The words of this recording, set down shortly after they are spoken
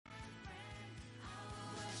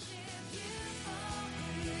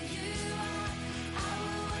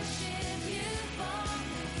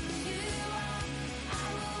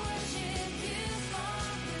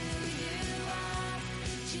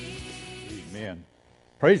Amen.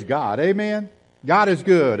 Praise God. Amen. God is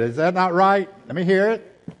good. Is that not right? Let me hear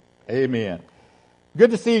it. Amen.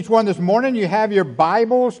 Good to see each one this morning. You have your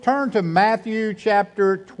Bibles. Turn to Matthew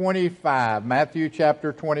chapter 25. Matthew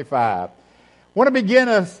chapter 25. I want to begin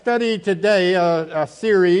a study today, a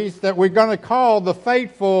series that we're going to call The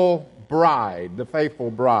Faithful Bride. The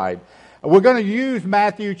Faithful Bride. We're going to use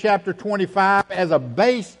Matthew chapter 25 as a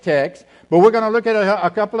base text, but we're going to look at a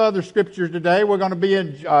couple other scriptures today. We're going to be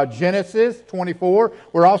in Genesis 24.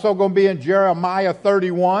 We're also going to be in Jeremiah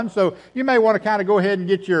 31. So you may want to kind of go ahead and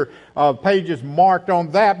get your pages marked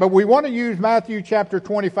on that. But we want to use Matthew chapter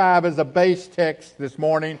 25 as a base text this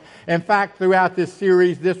morning. In fact, throughout this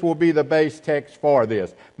series, this will be the base text for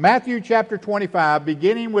this. Matthew chapter 25,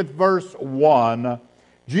 beginning with verse 1,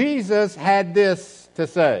 Jesus had this to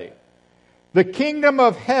say: "The kingdom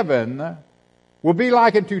of heaven will be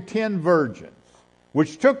likened to 10 virgins,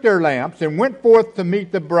 which took their lamps and went forth to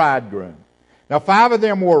meet the bridegroom. Now 5 of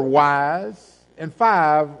them were wise, and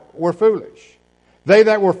 5 were foolish. They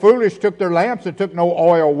that were foolish took their lamps and took no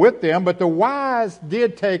oil with them, but the wise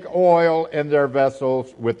did take oil in their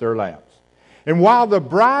vessels with their lamps. And while the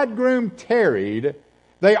bridegroom tarried,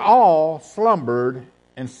 they all slumbered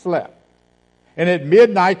and slept. And at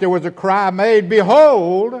midnight there was a cry made,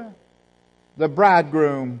 Behold, the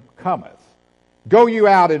bridegroom cometh. Go you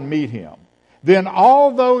out and meet him. Then all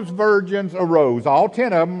those virgins arose," all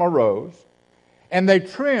 10 of them arose, "and they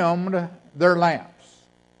trimmed their lamps."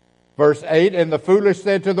 Verse 8, "And the foolish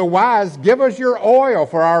said to the wise, Give us your oil,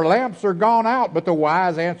 for our lamps are gone out. But the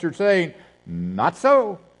wise answered, saying, Not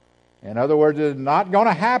so." In other words, it's not going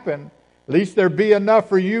to happen, lest there be enough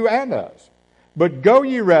for you and us. "But go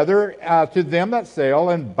ye rather to them that sell,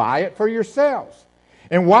 and buy it for yourselves.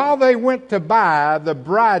 And while they went to buy, the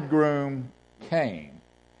bridegroom came.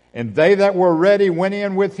 And they that were ready went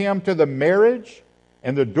in with him to the marriage,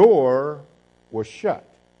 and the door was shut.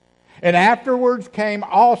 And afterwards came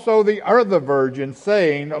also the other virgins,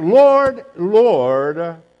 saying, Lord,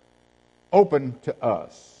 Lord, open to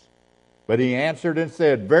us. But he answered and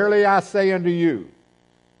said, Verily I say unto you,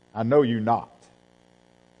 I know you not.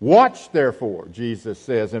 Watch therefore," Jesus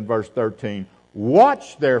says in verse 13,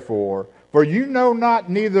 "Watch therefore, for you know not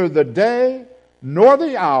neither the day nor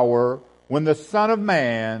the hour when the Son of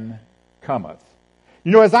Man cometh."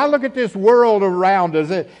 You know, as I look at this world around us,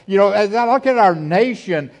 as I look at our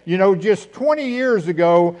nation, just 20 years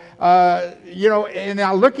ago, and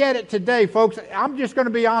I look at it today, folks, I'm just going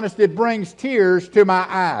to be honest, it brings tears to my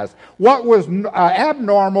eyes. What was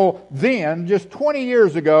abnormal then, just 20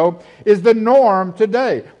 years ago, is the norm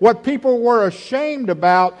today. What people were ashamed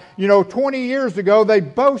about, 20 years ago, they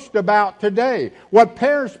boast about today. What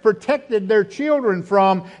parents protected their children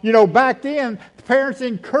from, back then, parents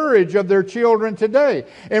encourage of their children today.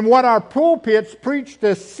 And what our pulpits preach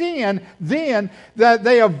to sin then, that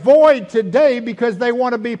they avoid today because they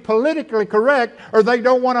want to be politically correct, or they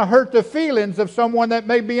don't want to hurt the feelings of someone that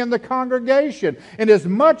may be in the congregation. And as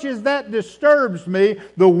much as that disturbs me,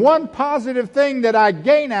 the one positive thing that I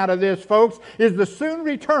gain out of this, folks, is the soon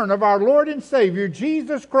return of our Lord and Savior,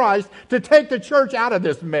 Jesus Christ, to take the church out of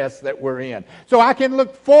this mess that we're in. So I can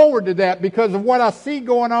look forward to that because of what I see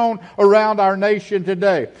going on around our nation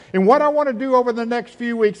today. And what I want to do over the next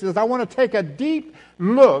few weeks is I want to take a deep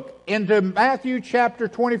look into Matthew chapter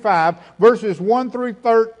 25, verses 1 through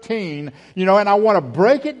 13, and I want to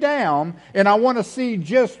break it down, and I want to see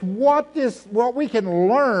just what we can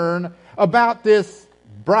learn about this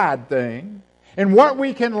bride thing, and what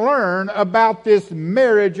we can learn about this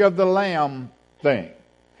marriage of the Lamb thing.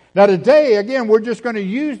 Now today, again, we're just going to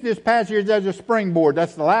use this passage as a springboard.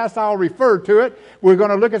 That's the last I'll refer to it. We're going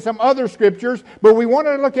to look at some other scriptures, but we want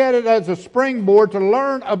to look at it as a springboard to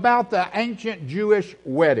learn about the ancient Jewish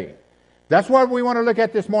wedding. That's what we want to look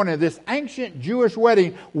at this morning, this ancient Jewish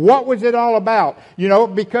wedding. What was it all about?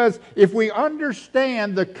 Because if we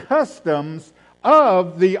understand the customs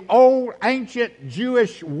of the old ancient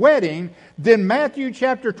Jewish wedding, then Matthew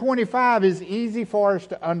chapter 25 is easy for us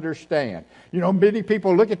to understand. Many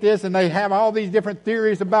people look at this and they have all these different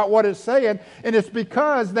theories about what it's saying, and it's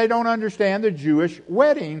because they don't understand the Jewish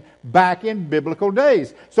wedding back in biblical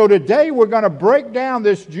days. So today we're going to break down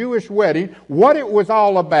this Jewish wedding, what it was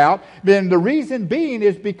all about. Then the reason being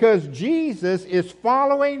is because Jesus is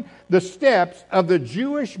following the steps of the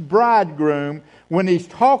Jewish bridegroom when he's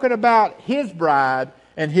talking about his bride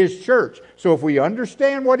and his church. So if we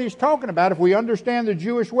understand what he's talking about, if we understand the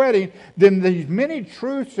Jewish wedding, then these many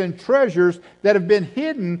truths and treasures that have been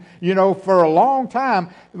hidden, for a long time,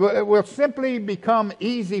 will simply become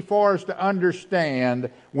easy for us to understand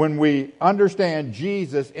when we understand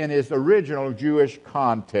Jesus in his original Jewish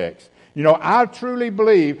context. You know, I truly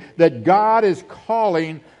believe that God is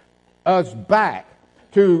calling us back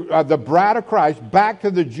to the bride of Christ, back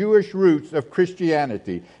to the Jewish roots of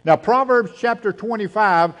Christianity. Now, Proverbs chapter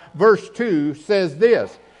 25, verse 2 says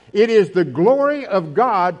this, "It is the glory of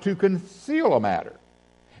God to conceal a matter."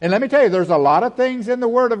 And let me tell you, there's a lot of things in the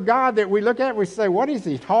Word of God that we look at and we say, what is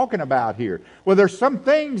he talking about here? Well, there's some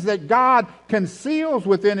things that God conceals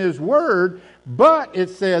within His Word, but it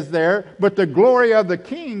says there, but the glory of the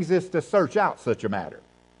kings is to search out such a matter.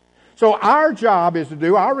 So our job is to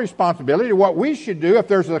do, our responsibility, what we should do, if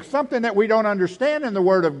there's something that we don't understand in the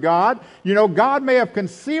Word of God, you know, God may have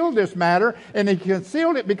concealed this matter, and He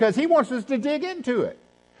concealed it because He wants us to dig into it.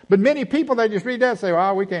 But many people, they just read that and say,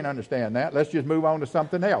 well, we can't understand that. Let's just move on to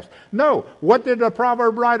something else. No. What did the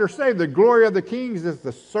proverb writer say? The glory of the kings is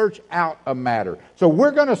to search out a matter. So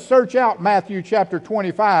we're going to search out Matthew chapter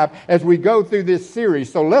 25 as we go through this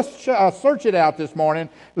series. So let's search it out this morning.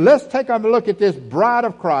 Let's take a look at this bride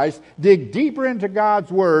of Christ, dig deeper into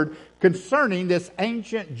God's Word concerning this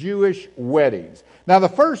ancient Jewish weddings. Now, the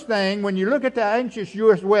first thing, when you look at the ancient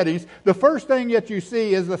Jewish weddings, the first thing that you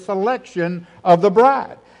see is the selection of the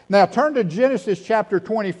bride. Now, turn to Genesis chapter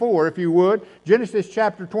 24, if you would. Genesis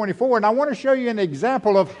chapter 24, and I want to show you an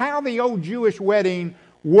example of how the old Jewish wedding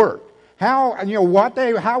worked. How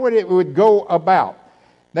it would go about.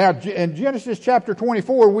 Now, in Genesis chapter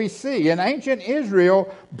 24, we see in ancient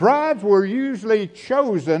Israel, brides were usually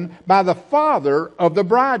chosen by the father of the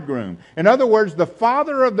bridegroom. In other words, the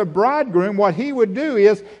father of the bridegroom, what he would do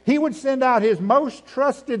is he would send out his most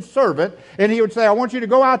trusted servant, and he would say, I want you to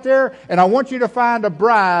go out there, and I want you to find a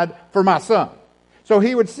bride for my son. So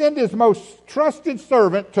he would send his most trusted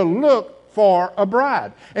servant to look for a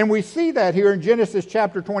bride. And we see that here in Genesis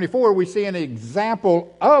chapter 24. We see an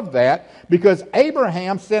example of that because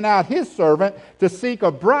Abraham sent out his servant to seek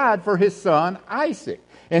a bride for his son Isaac.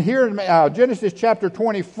 And here in Genesis chapter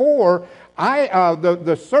 24,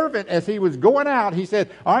 the servant, as he was going out, he said,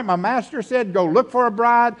 all right, my master said, go look for a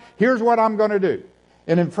bride. Here's what I'm going to do.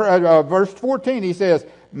 And in verse 14, he says,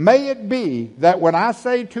 may it be that when I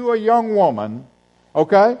say to a young woman,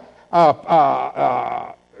 okay,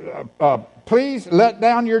 please let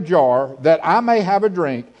down your jar that I may have a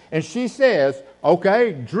drink. And she says,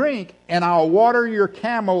 okay, drink and I'll water your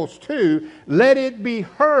camels too. Let it be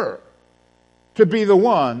her to be the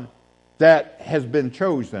one that has been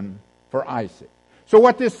chosen for Isaac. So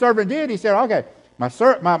what this servant did, he said, okay,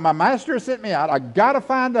 my master sent me out. I got to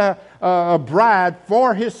find a bride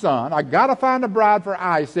for his son. I got to find a bride for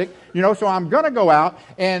Isaac. You know, so I'm going to go out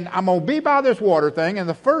and I'm going to be by this water thing. And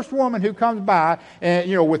the first woman who comes by, and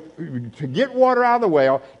to get water out of the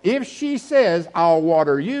well, if she says, "I'll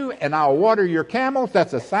water you and I'll water your camels,"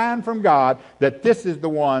 that's a sign from God that this is the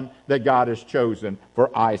one that God has chosen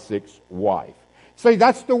for Isaac's wife. See,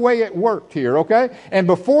 that's the way it worked here. Okay, and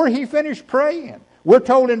before he finished praying, we're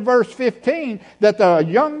told in verse 15 that the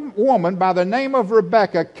young woman by the name of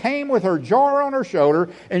Rebekah came with her jar on her shoulder,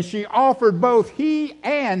 and she offered both he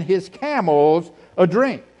and his camels a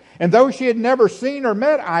drink. And though she had never seen or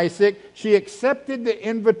met Isaac, she accepted the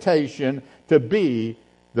invitation to be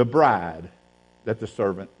the bride that the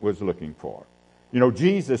servant was looking for. You know,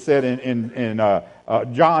 Jesus said in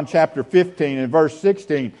John chapter 15 and verse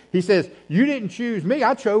 16, he says, you didn't choose me,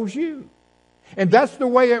 I chose you. And that's the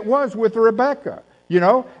way it was with Rebekah.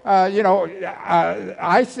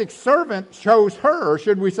 Isaac's servant chose her, or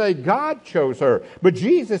should we say God chose her. But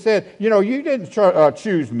Jesus said, you didn't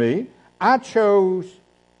choose me. I chose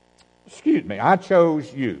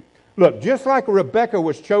you. Look, just like Rebekah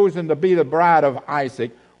was chosen to be the bride of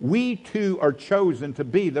Isaac, we too are chosen to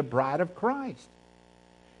be the bride of Christ.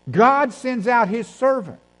 God sends out His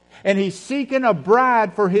servant, and He's seeking a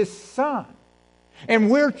bride for His son.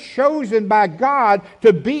 And we're chosen by God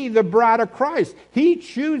to be the bride of Christ. He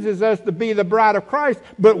chooses us to be the bride of Christ,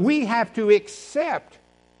 but we have to accept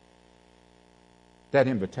that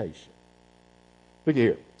invitation. Look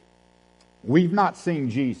here. We've not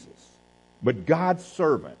seen Jesus, but God's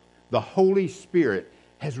servant, the Holy Spirit,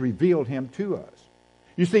 has revealed Him to us.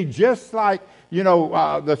 You see, just like,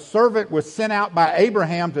 the servant was sent out by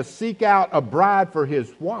Abraham to seek out a bride for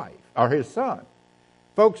his wife or his son.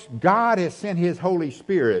 Folks, God has sent His Holy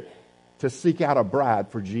Spirit to seek out a bride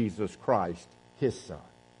for Jesus Christ, His Son.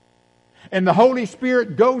 And the Holy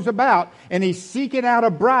Spirit goes about and He's seeking out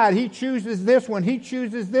a bride. He chooses this one, He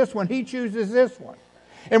chooses this one, He chooses this one.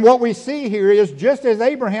 And what we see here is just as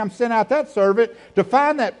Abraham sent out that servant to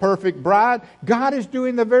find that perfect bride, God is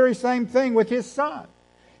doing the very same thing with His Son.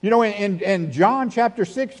 In John chapter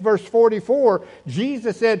 6, verse 44,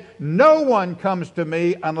 Jesus said, no one comes to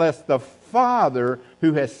me unless the Father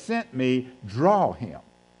who has sent me draw him.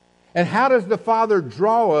 And how does the Father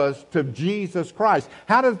draw us to Jesus Christ?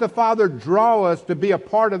 How does the Father draw us to be a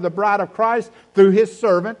part of the bride of Christ? Through His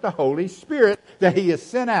servant, the Holy Spirit, that He has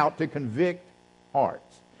sent out to convict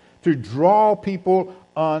hearts, to draw people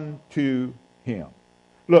unto Him.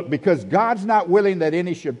 Look, because God's not willing that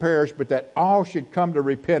any should perish, but that all should come to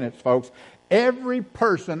repentance, folks. Every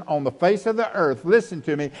person on the face of the earth, listen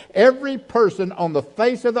to me, every person on the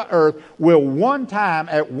face of the earth will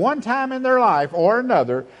at one time in their life or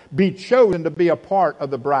another, be chosen to be a part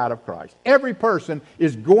of the bride of Christ. Every person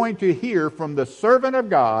is going to hear from the servant of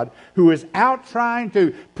God who is out trying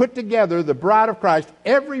to put together the bride of Christ.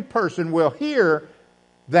 Every person will hear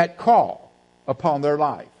that call upon their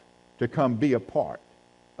life to come be a part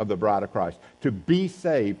of the bride of Christ, to be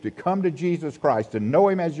saved, to come to Jesus Christ, to know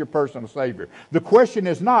Him as your personal Savior. The question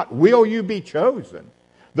is not, will you be chosen?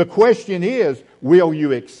 The question is, will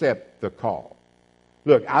you accept the call?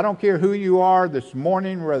 Look, I don't care who you are this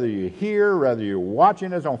morning, whether you're here, whether you're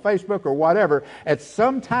watching us on Facebook or whatever, at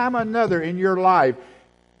some time or another in your life,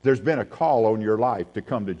 there's been a call on your life to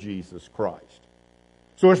come to Jesus Christ.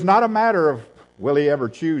 So it's not a matter of, will He ever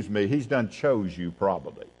choose me? He's done chose you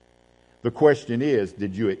probably. The question is,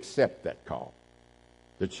 did you accept that call?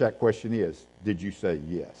 The check question is, did you say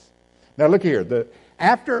yes? Now look here.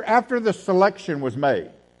 After the selection was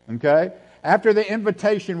made, okay, after the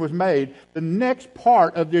invitation was made, the next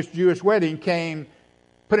part of this Jewish wedding came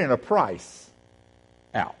putting a price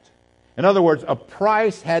out. In other words, a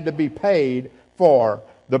price had to be paid for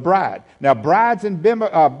the bride. Now, brides in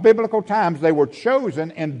biblical times, they were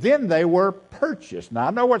chosen and then they were purchased. Now,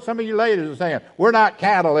 I know what some of you ladies are saying. We're not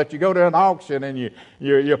cattle that you go to an auction and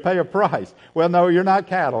you pay a price. Well, no, you're not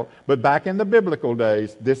cattle. But back in the biblical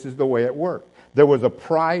days, this is the way it worked. There was a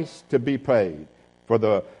price to be paid for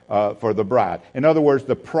the bride. In other words,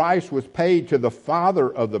 the price was paid to the father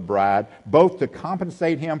of the bride, both to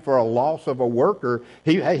compensate him for a loss of a worker.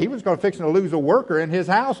 He was going to fix to lose a worker in his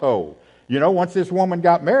household. You know, once this woman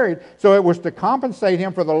got married. So it was to compensate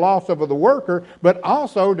him for the loss of the worker, but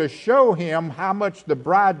also to show him how much the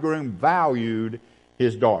bridegroom valued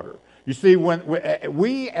his daughter. You see, when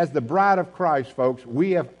we as the bride of Christ, folks,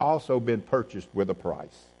 we have also been purchased with a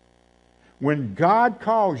price. When God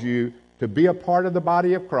calls you to be a part of the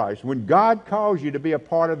body of Christ, when God calls you to be a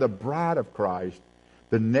part of the bride of Christ,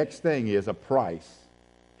 the next thing is a price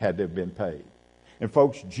had to have been paid. And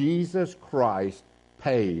folks, Jesus Christ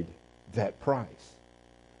paid that price.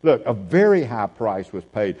 Look, a very high price was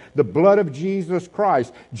paid. The blood of Jesus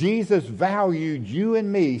Christ. Jesus valued you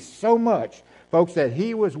and me so much, folks, that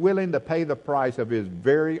He was willing to pay the price of His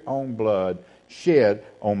very own blood shed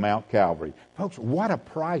on Mount Calvary. Folks, what a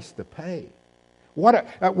price to pay.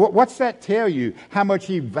 What's that tell you? How much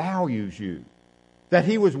He values you. That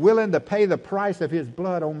He was willing to pay the price of His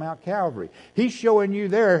blood on Mount Calvary. He's showing you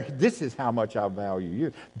there, this is how much I value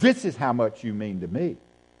you. This is how much you mean to me.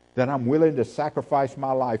 That I'm willing to sacrifice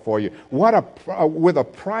my life for you. With a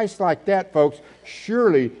price like that, folks,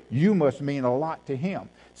 surely you must mean a lot to Him.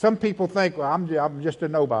 Some people think, well, I'm just a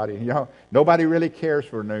nobody. You know, nobody really cares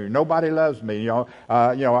for me. Nobody loves me.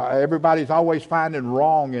 Everybody's always finding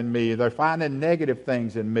wrong in me. They're finding negative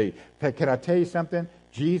things in me. Can I tell you something?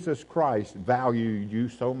 Jesus Christ valued you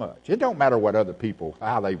so much. It don't matter what other people,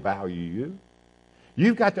 how they value you.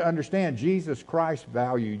 You've got to understand Jesus Christ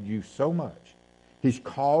valued you so much. He's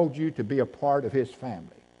called you to be a part of His family.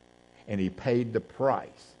 And He paid the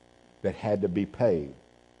price that had to be paid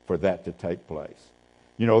for that to take place.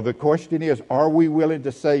 You know, the question is, are we willing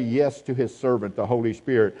to say yes to His servant, the Holy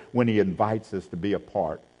Spirit, when He invites us to be a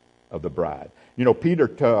part of the bride? You know, Peter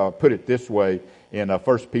put it this way in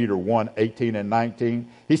 1 Peter 1:18 and 19.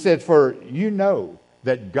 He said, for you know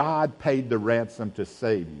that God paid the ransom to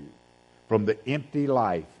save you from the empty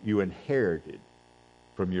life you inherited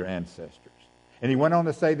from your ancestors. And he went on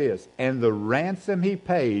to say this, and the ransom He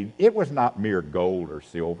paid, it was not mere gold or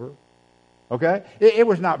silver. Okay? It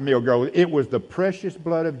was not mere gold. It was the precious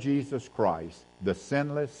blood of Jesus Christ, the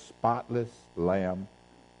sinless, spotless Lamb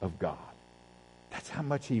of God. That's how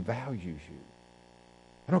much He values you.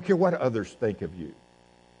 I don't care what others think of you.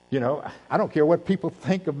 You know, I don't care what people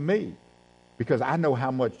think of me, because I know how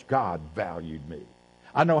much God valued me.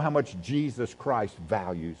 I know how much Jesus Christ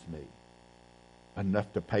values me.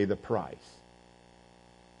 Enough to pay the price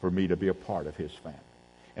for me to be a part of His family.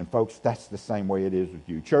 And folks, that's the same way it is with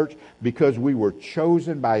you. Church, because we were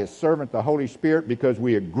chosen by His servant, the Holy Spirit, because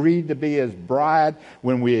we agreed to be His bride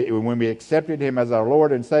when we accepted Him as our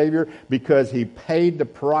Lord and Savior, because He paid the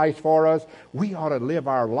price for us, we ought to live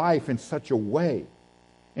our life in such a way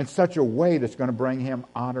that's going to bring Him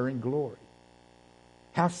honor and glory.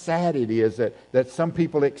 How sad it is that some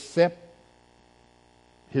people accept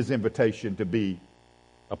his invitation to be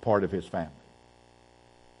a part of his family.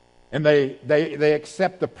 And they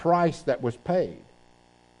accept the price that was paid.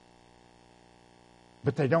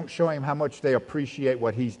 But they don't show him how much they appreciate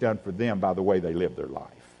what he's done for them by the way they live their life.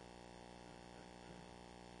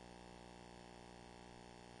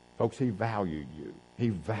 Folks, he valued you. He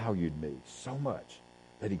valued me so much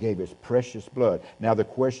that he gave his precious blood. Now the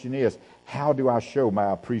question is, how do I show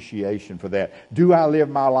my appreciation for that? Do I live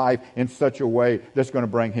my life in such a way that's going to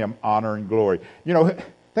bring him honor and glory? You know,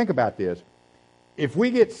 think about this. If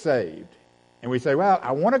we get saved, and we say, well,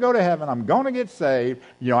 I want to go to heaven, I'm going to get saved,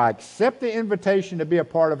 you know, I accept the invitation to be a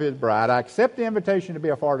part of his bride, I accept the invitation to be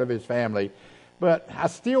a part of his family, but I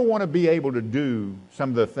still want to be able to do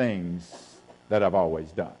some of the things that I've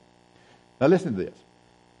always done. Now listen to this.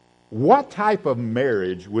 What type of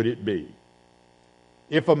marriage would it be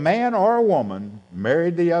if a man or a woman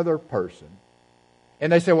married the other person,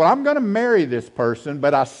 and they say, well, I'm going to marry this person,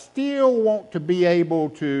 but I still want to be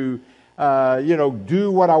able to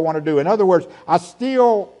do what I want to do. In other words,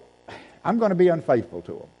 I'm going to be unfaithful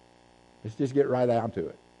to them. Let's just get right down to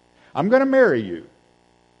it. I'm going to marry you,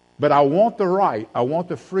 but I want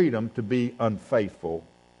the freedom to be unfaithful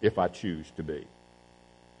if I choose to be.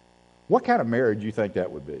 What kind of marriage do you think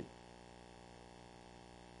that would be?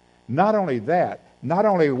 Not only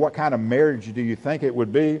what kind of marriage do you think it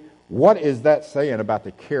would be, what is that saying about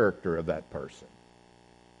the character of that person?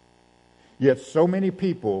 Yet so many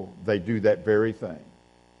people, they do that very thing.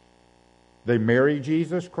 They marry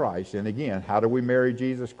Jesus Christ. And again, how do we marry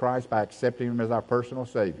Jesus Christ? By accepting him as our personal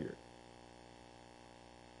Savior.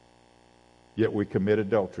 Yet we commit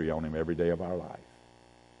adultery on him every day of our life.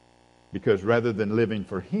 Because rather than living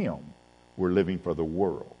for him, we're living for the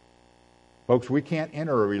world. Folks, we can't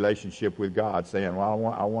enter a relationship with God saying,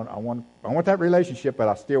 well, I want that relationship, but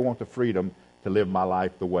I still want the freedom to live my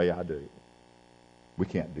life the way I do. We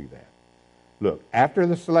can't do that. Look, after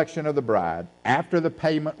the selection of the bride, after the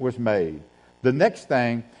payment was made, the next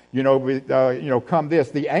thing, come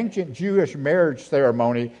this. The ancient Jewish marriage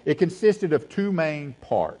ceremony, it consisted of two main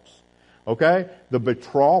parts. Okay? The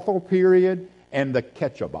betrothal period and the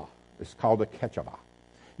ketubah. It's called the ketubah.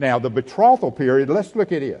 Now, the betrothal period, let's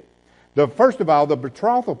look at it. First of all, the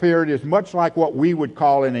betrothal period is much like what we would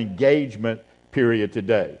call an engagement period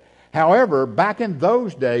today. However, back in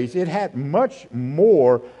those days, it had much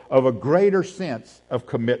more of a greater sense of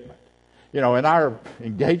commitment. You know, in our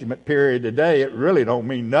engagement period today, it really don't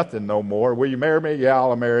mean nothing no more. Will you marry me? Yeah,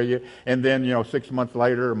 I'll marry you. And then, 6 months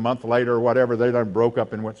later, a month later, or whatever, they done broke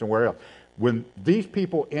up and went somewhere else. When these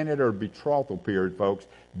people entered a betrothal period, folks,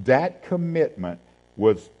 that commitment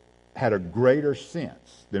had a greater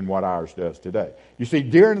sense than what ours does today. You see,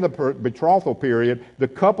 during the betrothal period, the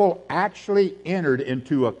couple actually entered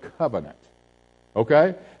into a covenant.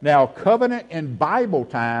 Okay? Now, covenant in Bible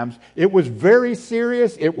times, it was very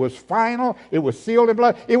serious, it was final, it was sealed in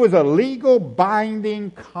blood. It was a legal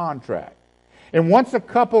binding contract. And once a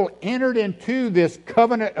couple entered into this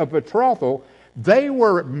covenant of betrothal, they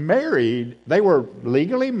were married, they were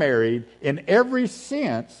legally married in every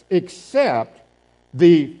sense except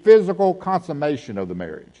the physical consummation of the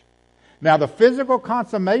marriage. Now, the physical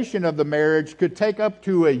consummation of the marriage could take up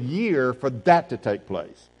to a year for that to take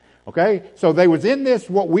place. Okay? So they was in this,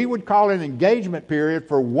 what we would call an engagement period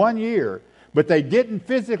for 1 year, but they didn't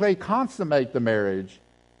physically consummate the marriage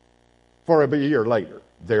for a year later,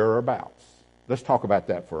 thereabouts. Let's talk about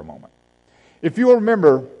that for a moment. If you'll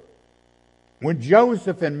remember, when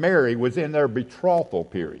Joseph and Mary was in their betrothal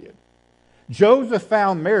period, Joseph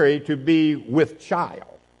found Mary to be with child.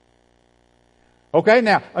 Okay,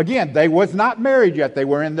 now, again, they was not married yet. They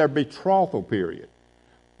were in their betrothal period.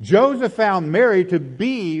 Joseph found Mary to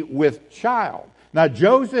be with child. Now,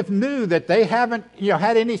 Joseph knew that they haven't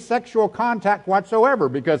had any sexual contact whatsoever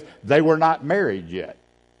because they were not married yet.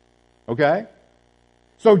 Okay?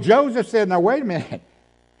 So Joseph said, now, wait a minute.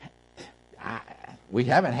 We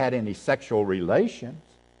haven't had any sexual relations.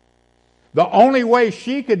 The only way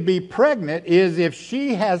she could be pregnant is if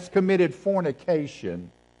she has committed fornication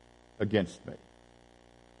against me.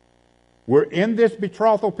 We're in this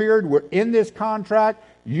betrothal period. We're in this contract.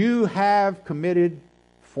 You have committed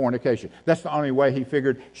fornication. That's the only way he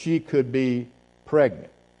figured she could be pregnant.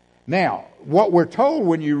 Now, what we're told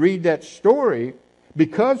when you read that story,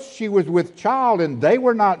 because she was with child and they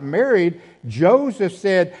were not married, Joseph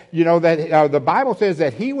said, that the Bible says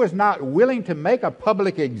that he was not willing to make a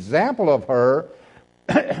public example of her,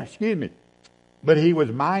 excuse me, but he was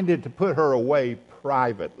minded to put her away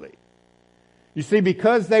privately. You see,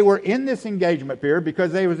 because they were in this engagement period,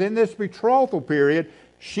 because they was in this betrothal period,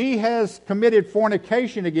 she has committed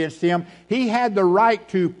fornication against him. He had the right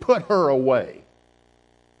to put her away.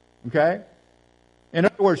 Okay? In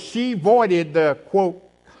other words, she voided the, quote,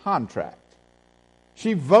 contract.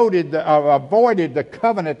 She avoided the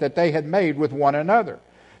covenant that they had made with one another.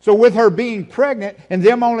 So with her being pregnant and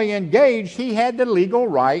them only engaged, he had the legal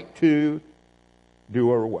right to do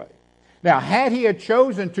her away. Now, had he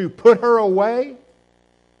chosen to put her away,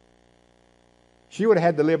 she would have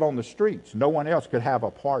had to live on the streets. No one else could have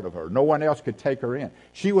a part of her. No one else could take her in.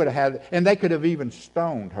 She would have had, and they could have even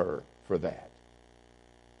stoned her for that.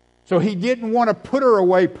 So he didn't want to put her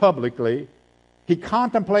away publicly. He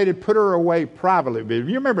contemplated put her away privately. But if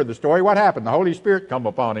you remember the story, what happened? The Holy Spirit come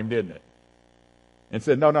upon him, didn't it? And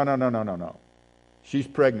said, no. She's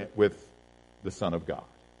pregnant with the Son of God.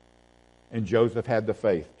 And Joseph had the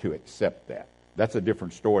faith to accept that. That's a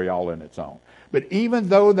different story all in its own. But even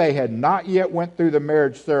though they had not yet went through the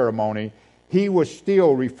marriage ceremony, he was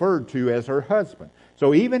still referred to as her husband.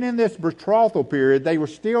 So even in this betrothal period, they were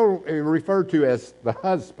still referred to as the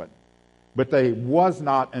husband. But they was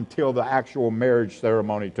not until the actual marriage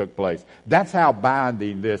ceremony took place. That's how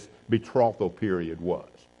binding this betrothal period was.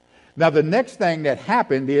 Now, the next thing that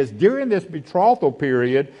happened is during this betrothal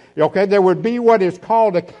period, okay, there would be what is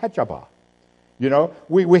called a ketubah. You know,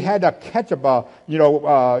 we had a ketubah,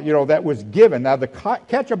 that was given. Now, the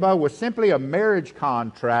ketubah was simply a marriage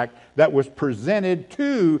contract that was presented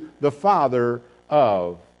to the father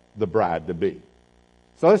of the bride-to-be.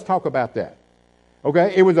 So let's talk about that.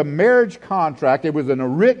 Okay, it was a marriage contract. It was a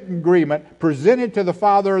written agreement presented to the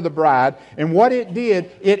father of the bride. And what it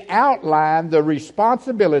did, it outlined the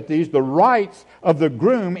responsibilities, the rights of the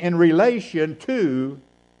groom in relation to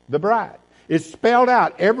the bride. It spelled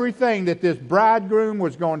out everything that this bridegroom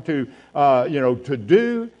was going to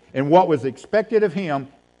do and what was expected of him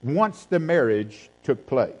once the marriage took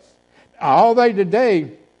place. Although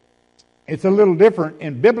today, it's a little different.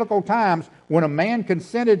 In biblical times, when a man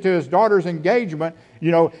consented to his daughter's engagement,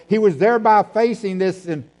 he was thereby facing this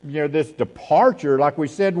departure, like we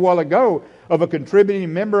said a while ago, of a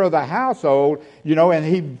contributing member of the household,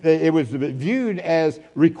 and it was viewed as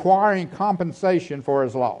requiring compensation for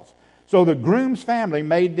his loss. So the groom's family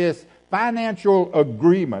made this financial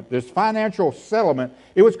agreement, this financial settlement.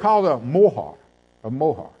 It was called a mohar.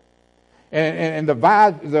 And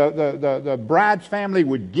the bride's family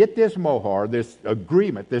would get this mohar, this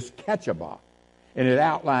agreement, this ketubah, and it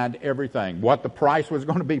outlined everything. What the price was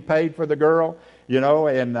going to be paid for the girl,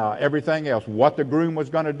 and everything else. What the groom was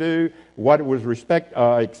going to do, what was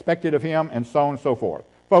expected of him, and so on and so forth.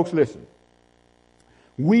 Folks, listen.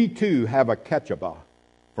 We too have a ketubah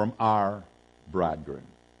from our bridegroom.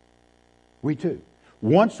 We too.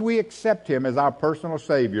 Once we accept him as our personal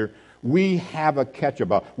Savior, we have a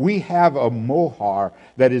ketubah. We have a mohar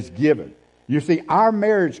that is given. You see, our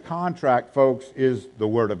marriage contract, folks, is the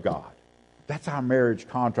Word of God. That's our marriage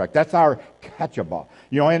contract. That's our ketubah.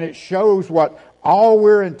 And it shows what all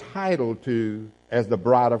we're entitled to as the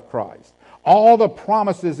bride of Christ. All the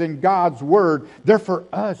promises in God's Word, they're for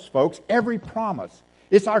us, folks. Every promise.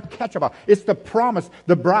 It's our ketubah. It's the promise.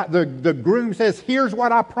 The groom says, here's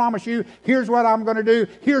what I promise you. Here's what I'm going to do.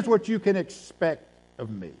 Here's what you can expect of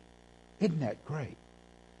me. Isn't that great?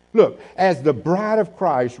 Look, as the bride of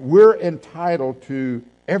Christ, we're entitled to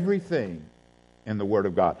everything in the Word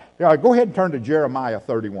of God. Now, go ahead and turn to Jeremiah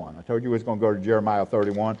 31. I told you we was going to go to Jeremiah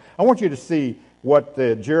 31. I want you to see what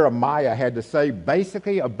Jeremiah had to say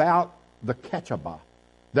basically about the ketubah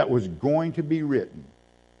that was going to be written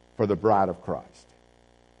for the bride of Christ.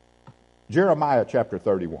 Jeremiah chapter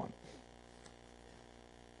 31.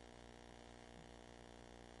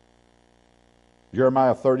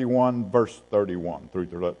 Jeremiah 31, verse 31 through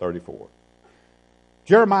 34.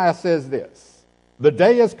 Jeremiah says this, "The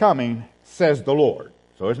day is coming, says the Lord."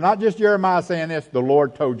 So it's not just Jeremiah saying this. The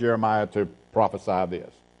Lord told Jeremiah to prophesy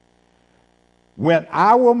this. "When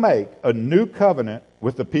I will make a new covenant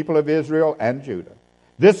with the people of Israel and Judah.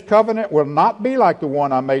 This covenant will not be like the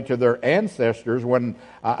one I made to their ancestors when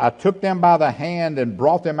I took them by the hand and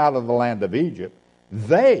brought them out of the land of Egypt.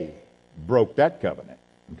 They broke that covenant."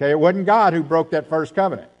 Okay, it wasn't God who broke that first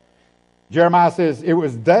covenant. Jeremiah says it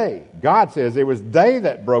was they. God says it was they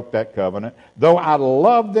that broke that covenant, though I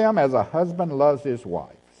loved them as a husband loves his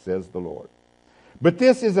wife, says the Lord. "But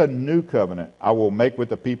this is a new covenant I will make with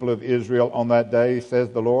the people of Israel on that day,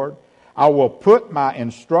 says the Lord. I will put my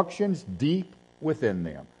instructions deep within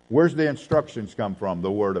them." Where's the instructions come from? The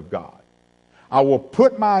Word of God. "I will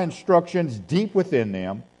put my instructions deep within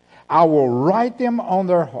them. I will write them on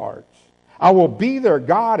their hearts. I will be their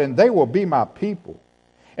God, and they will be my people.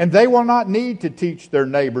 And they will not need to teach their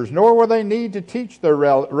neighbors, nor will they need to teach their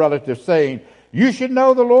relatives, saying, 'You should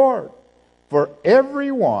know the Lord.' For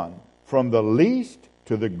everyone, from the least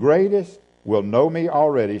to the greatest, will know me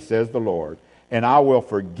already, says the Lord, and I will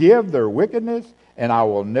forgive their wickedness, and I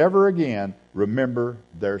will never again remember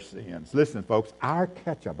their sins. Listen, folks, our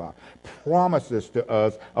Ketubah promises to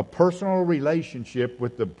us a personal relationship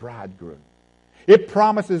with the bridegroom. It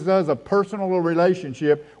promises us a personal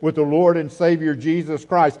relationship with the Lord and Savior Jesus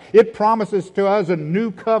Christ. It promises to us a new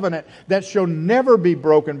covenant that shall never be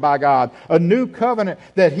broken by God. A new covenant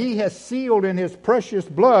that He has sealed in His precious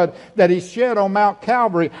blood that He shed on Mount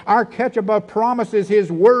Calvary. Our Ketubah promises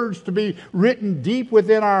His words to be written deep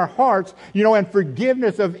within our hearts, and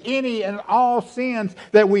forgiveness of any and all sins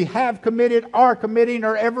that we have committed, are committing,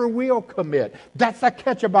 or ever will commit. That's a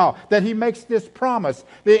Ketubah, that He makes this promise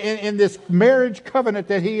in this marriage covenant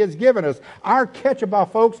that He has given us. Our Ketubah,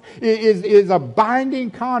 folks, is a binding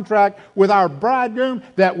contract with our bridegroom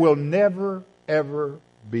that will never, ever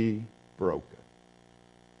be broken.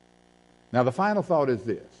 Now, the final thought is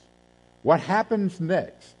this. What happens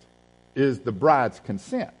next is the bride's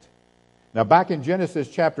consent. Now, back in Genesis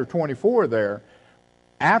chapter 24 there,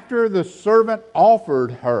 after the servant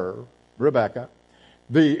offered her, Rebekah,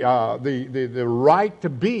 the right to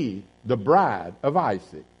be the bride of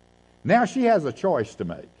Isaac, now she has a choice to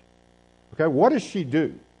make. Okay, what does she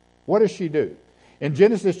do? What does she do? In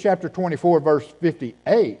Genesis chapter 24, verse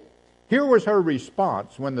 58, here was her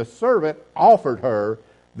response when the servant offered her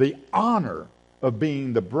the honor of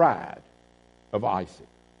being the bride of Isaac.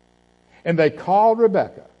 And they called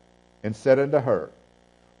Rebekah and said unto her,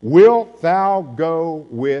 Wilt thou go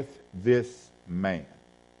with this man?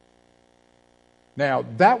 Now,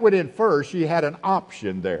 that would infer she had an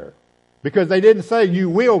option there. Because they didn't say,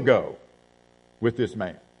 you will go with this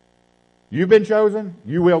man. You've been chosen,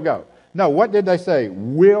 you will go. No, what did they say?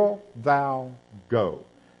 Will thou go?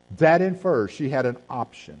 That infers she had an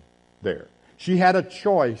option there. She had a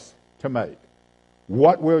choice to make.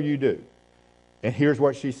 What will you do? And here's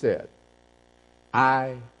what she said.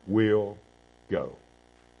 I will go.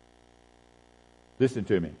 Listen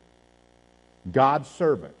to me. God's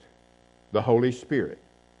servant, the Holy Spirit,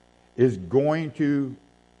 is going to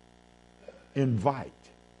invite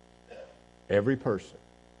every person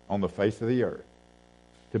on the face of the earth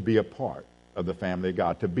to be a part of the family of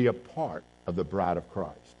God, to be a part of the bride of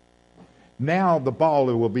Christ. Now the ball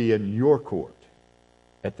will be in your court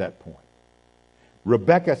at that point.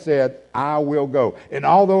 Rebekah said, I will go. And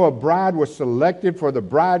although a bride was selected for the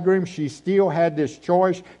bridegroom, she still had this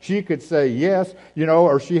choice. She could say yes,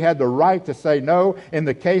 or she had the right to say no. In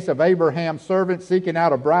the case of Abraham's servant seeking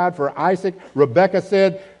out a bride for Isaac, Rebekah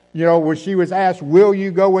said, when she was asked, will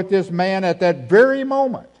you go with this man, at that very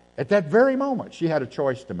moment, she had a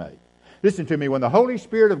choice to make. Listen to me, when the Holy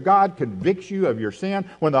Spirit of God convicts you of your sin,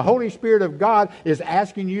 when the Holy Spirit of God is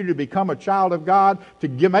asking you to become a child of God,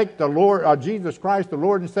 to make the Lord, Jesus Christ, the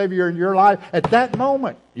Lord and Savior in your life, at that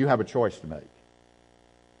moment, you have a choice to make.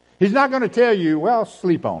 He's not going to tell you, well,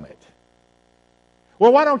 sleep on it.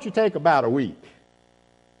 Well, why don't you take about a week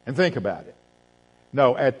and think about it?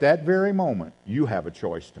 No, at that very moment, you have a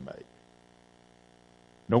choice to make.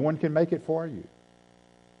 No one can make it for you.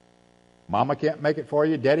 Mama can't make it for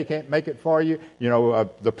you. Daddy can't make it for you.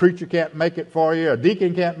 The preacher can't make it for you. A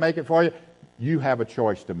deacon can't make it for you. You have a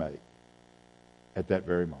choice to make at that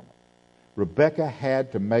very moment. Rebekah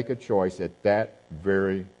had to make a choice at that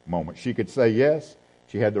very moment. She could say yes.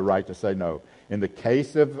 She had the right to say no. In the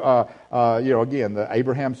case of, again, the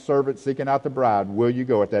Abraham's servant seeking out the bride, will you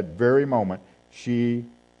go? At that very moment, she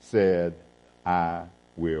said, I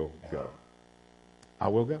will go. I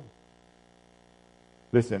will go.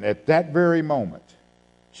 Listen, at that very moment,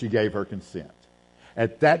 she gave her consent.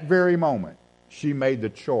 At that very moment, she made the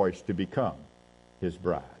choice to become his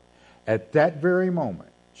bride. At that very moment,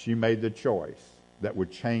 she made the choice that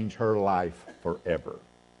would change her life forever.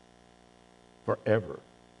 Forever.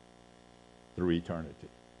 Through eternity.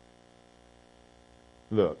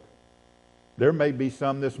 Look, there may be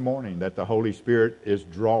some this morning that the Holy Spirit is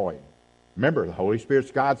drawing. Remember, the Holy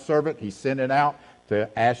Spirit's God's servant. He's sending out to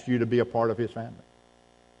ask you to be a part of His family.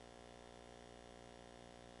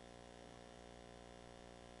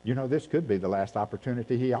 This could be the last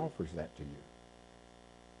opportunity He offers that to you.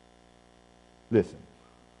 Listen.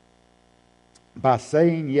 By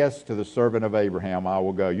saying yes to the servant of Abraham, I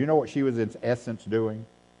will go. You know what she was in essence doing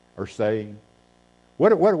or saying? What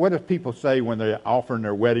do people say when they're offering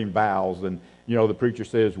their wedding vows and, the preacher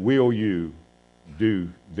says, will you do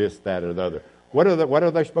this, that, or the other? What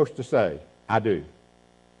are they supposed to say? I do.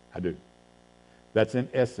 I do. That's in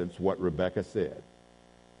essence what Rebekah said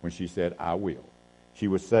when she said, I will. She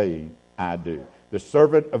was saying, I do. The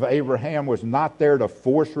servant of Abraham was not there to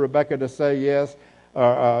force Rebekah to say yes.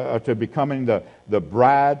 to becoming the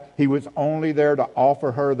bride. He was only there to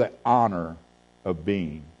offer her the honor of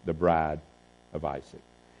being the bride of Isaac.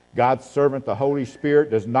 God's servant, the Holy Spirit,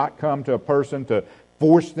 does not come to a person to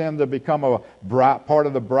force them to become a part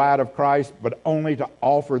of the bride of Christ, but only to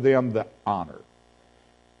offer them the honor.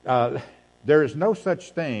 There is no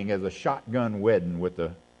such thing as a shotgun wedding with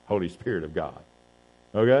the Holy Spirit of God.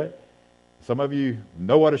 Okay? Some of you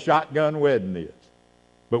know what a shotgun wedding is.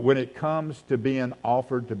 But when it comes to being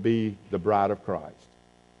offered to be the bride of Christ,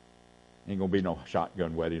 ain't going to be no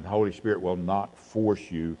shotgun wedding. The Holy Spirit will not force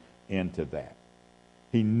you into that.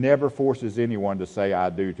 He never forces anyone to say, I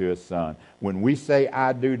do to his son. When we say,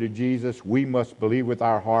 I do to Jesus, we must believe with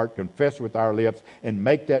our heart, confess with our lips, and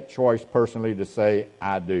make that choice personally to say,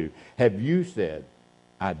 I do. Have you said,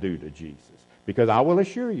 I do to Jesus? Because I will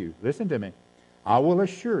assure you, listen to me, I will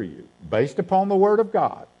assure you, based upon the Word of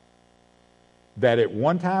God, that at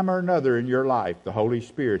one time or another in your life, the Holy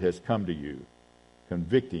Spirit has come to you,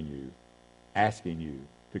 convicting you, asking you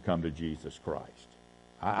to come to Jesus Christ.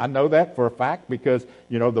 I know that for a fact because,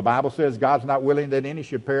 the Bible says God's not willing that any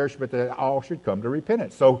should perish, but that all should come to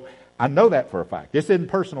repentance. So I know that for a fact. This isn't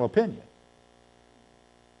personal opinion.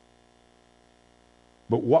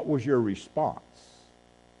 But what was your response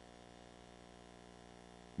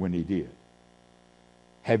when he did?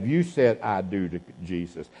 Have you said, I do to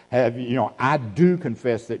Jesus? I do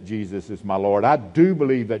confess that Jesus is my Lord. I do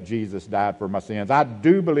believe that Jesus died for my sins. I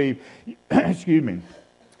do believe,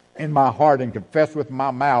 in my heart and confess with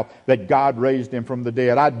my mouth that God raised him from the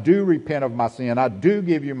dead. I do repent of my sin. I do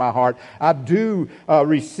give you my heart. I do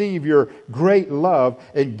receive your great love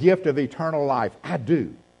and gift of eternal life. I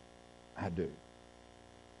do. I do.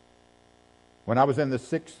 When I was in the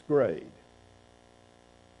 6th grade,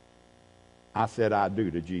 I said I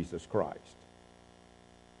do to Jesus Christ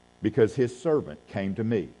because his servant came to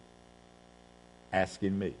me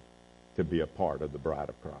asking me to be a part of the bride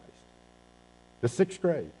of Christ. The 6th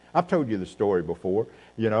grade. I've told you the story before.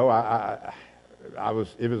 It was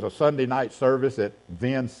a Sunday night service at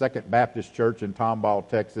then Second Baptist Church in Tomball,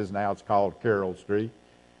 Texas. Now it's called Carroll Street.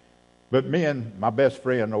 But me and my best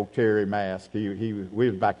friend, old Terry Mask, we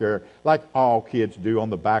was back there like all kids do on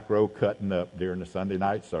the back row cutting up during the Sunday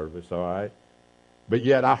night service, all right? But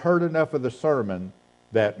yet I heard enough of the sermon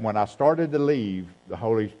that when I started to leave, the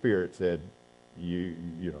Holy Spirit said,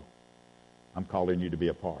 I'm calling you to be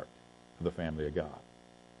a part of the family of God.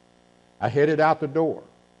 I headed out the door,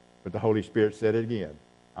 but the Holy Spirit said it again.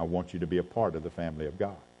 I want you to be a part of the family of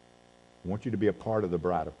God. I want you to be a part of the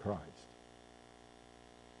bride of Christ.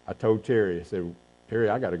 I told Terry, I said, Terry,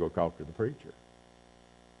 I got to go talk to the preacher.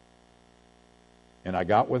 And I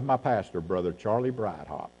got with my pastor, Brother Charlie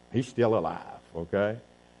Bridehop. He's still alive, okay?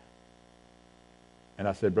 And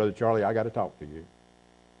I said, Brother Charlie, I got to talk to you.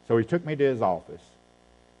 So he took me to his office.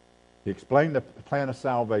 He explained the plan of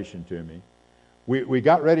salvation to me. We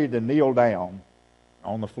got ready to kneel down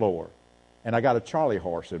on the floor, and I got a Charlie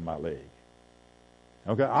horse in my leg.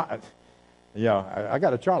 Okay, I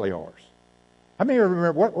got a Charlie horse. How many of you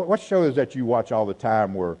remember what show is that you watch all the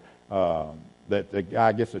time where that the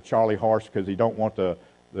guy gets a Charlie horse because he don't want the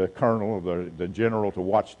colonel or the general to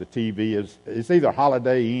watch the TV? It's either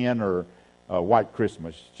Holiday Inn or White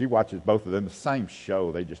Christmas. She watches both of them, the same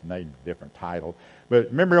show. They just named a different title. But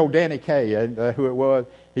remember old Danny Kaye, who it was?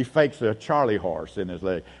 He fakes a Charlie horse in his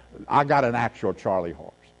leg. I got an actual Charlie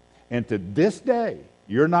horse. And to this day,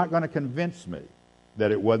 you're not going to convince me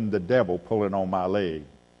that it wasn't the devil pulling on my leg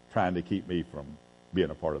trying to keep me from being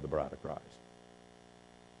a part of the bride of Christ.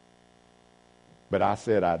 But I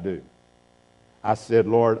said I do. I said,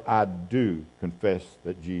 Lord, I do confess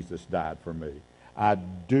that Jesus died for me. I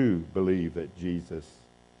do believe that Jesus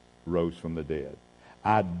rose from the dead.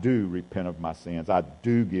 I do repent of my sins. I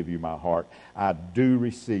do give you my heart. I do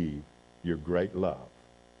receive your great love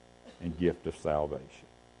and gift of salvation.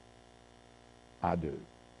 I do.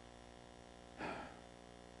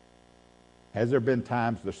 Has there been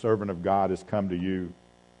times the servant of God has come to you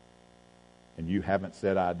and you haven't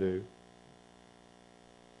said I do?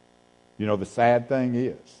 The sad thing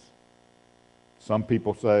is, some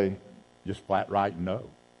people say just flat right no.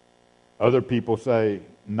 Other people say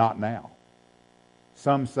not now.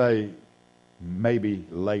 Some say maybe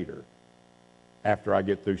later, after I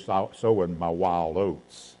get through sowing my wild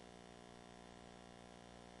oats.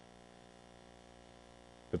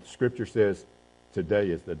 But the Scripture says today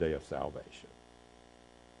is the day of salvation.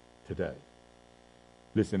 Today.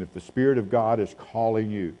 Listen, if the Spirit of God is calling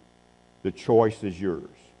you, the choice is yours.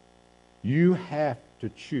 You have to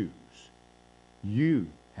choose. You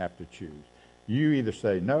have to choose. You either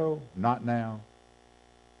say, no, not now.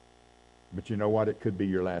 But you know what? It could be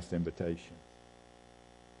your last invitation.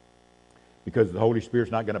 Because the Holy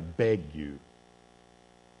Spirit's not going to beg you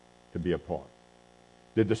to be a part.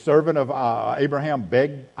 Did the servant of Abraham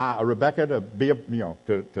beg Rebekah to be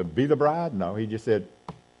to be the bride? No, he just said,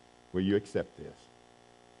 "Will you accept this?"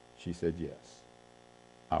 She said, "Yes,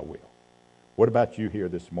 I will." What about you here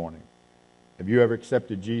this morning? Have you ever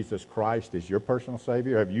accepted Jesus Christ as your personal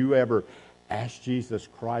Savior? Have you ever asked Jesus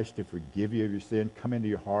Christ to forgive you of your sin, come into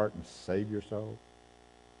your heart and save your soul?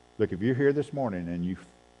 Look, if you're here this morning and you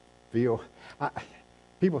feel...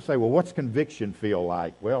 people say, well, what's conviction feel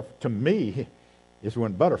like? Well, to me, it's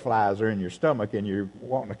when butterflies are in your stomach and you're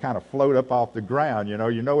wanting to kind of float up off the ground. You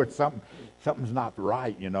know it's something's not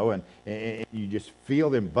right, and you just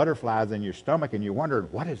feel them butterflies in your stomach and you wonder,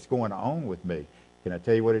 what is going on with me? Can I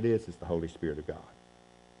tell you what it is? It's the Holy Spirit of God.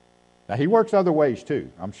 Now, he works other ways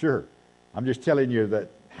too, I'm sure. I'm just telling you that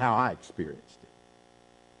how I experienced it.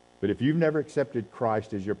 But if you've never accepted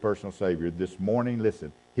Christ as your personal Savior, this morning,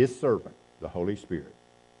 listen, his servant, the Holy Spirit,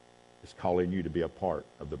 is calling you to be a part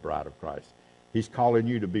of the bride of Christ. He's calling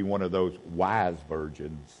you to be one of those wise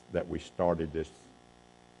virgins that we started this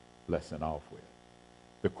lesson off with.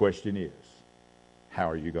 The question is, how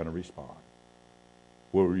are you going to respond?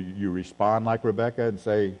 Will you respond like Rebekah and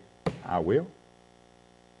say, I will?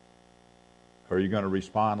 Or are you going to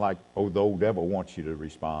respond like, the old devil wants you to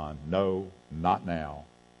respond? No, not now,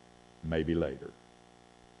 maybe later.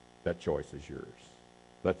 That choice is yours.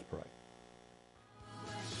 Let's pray.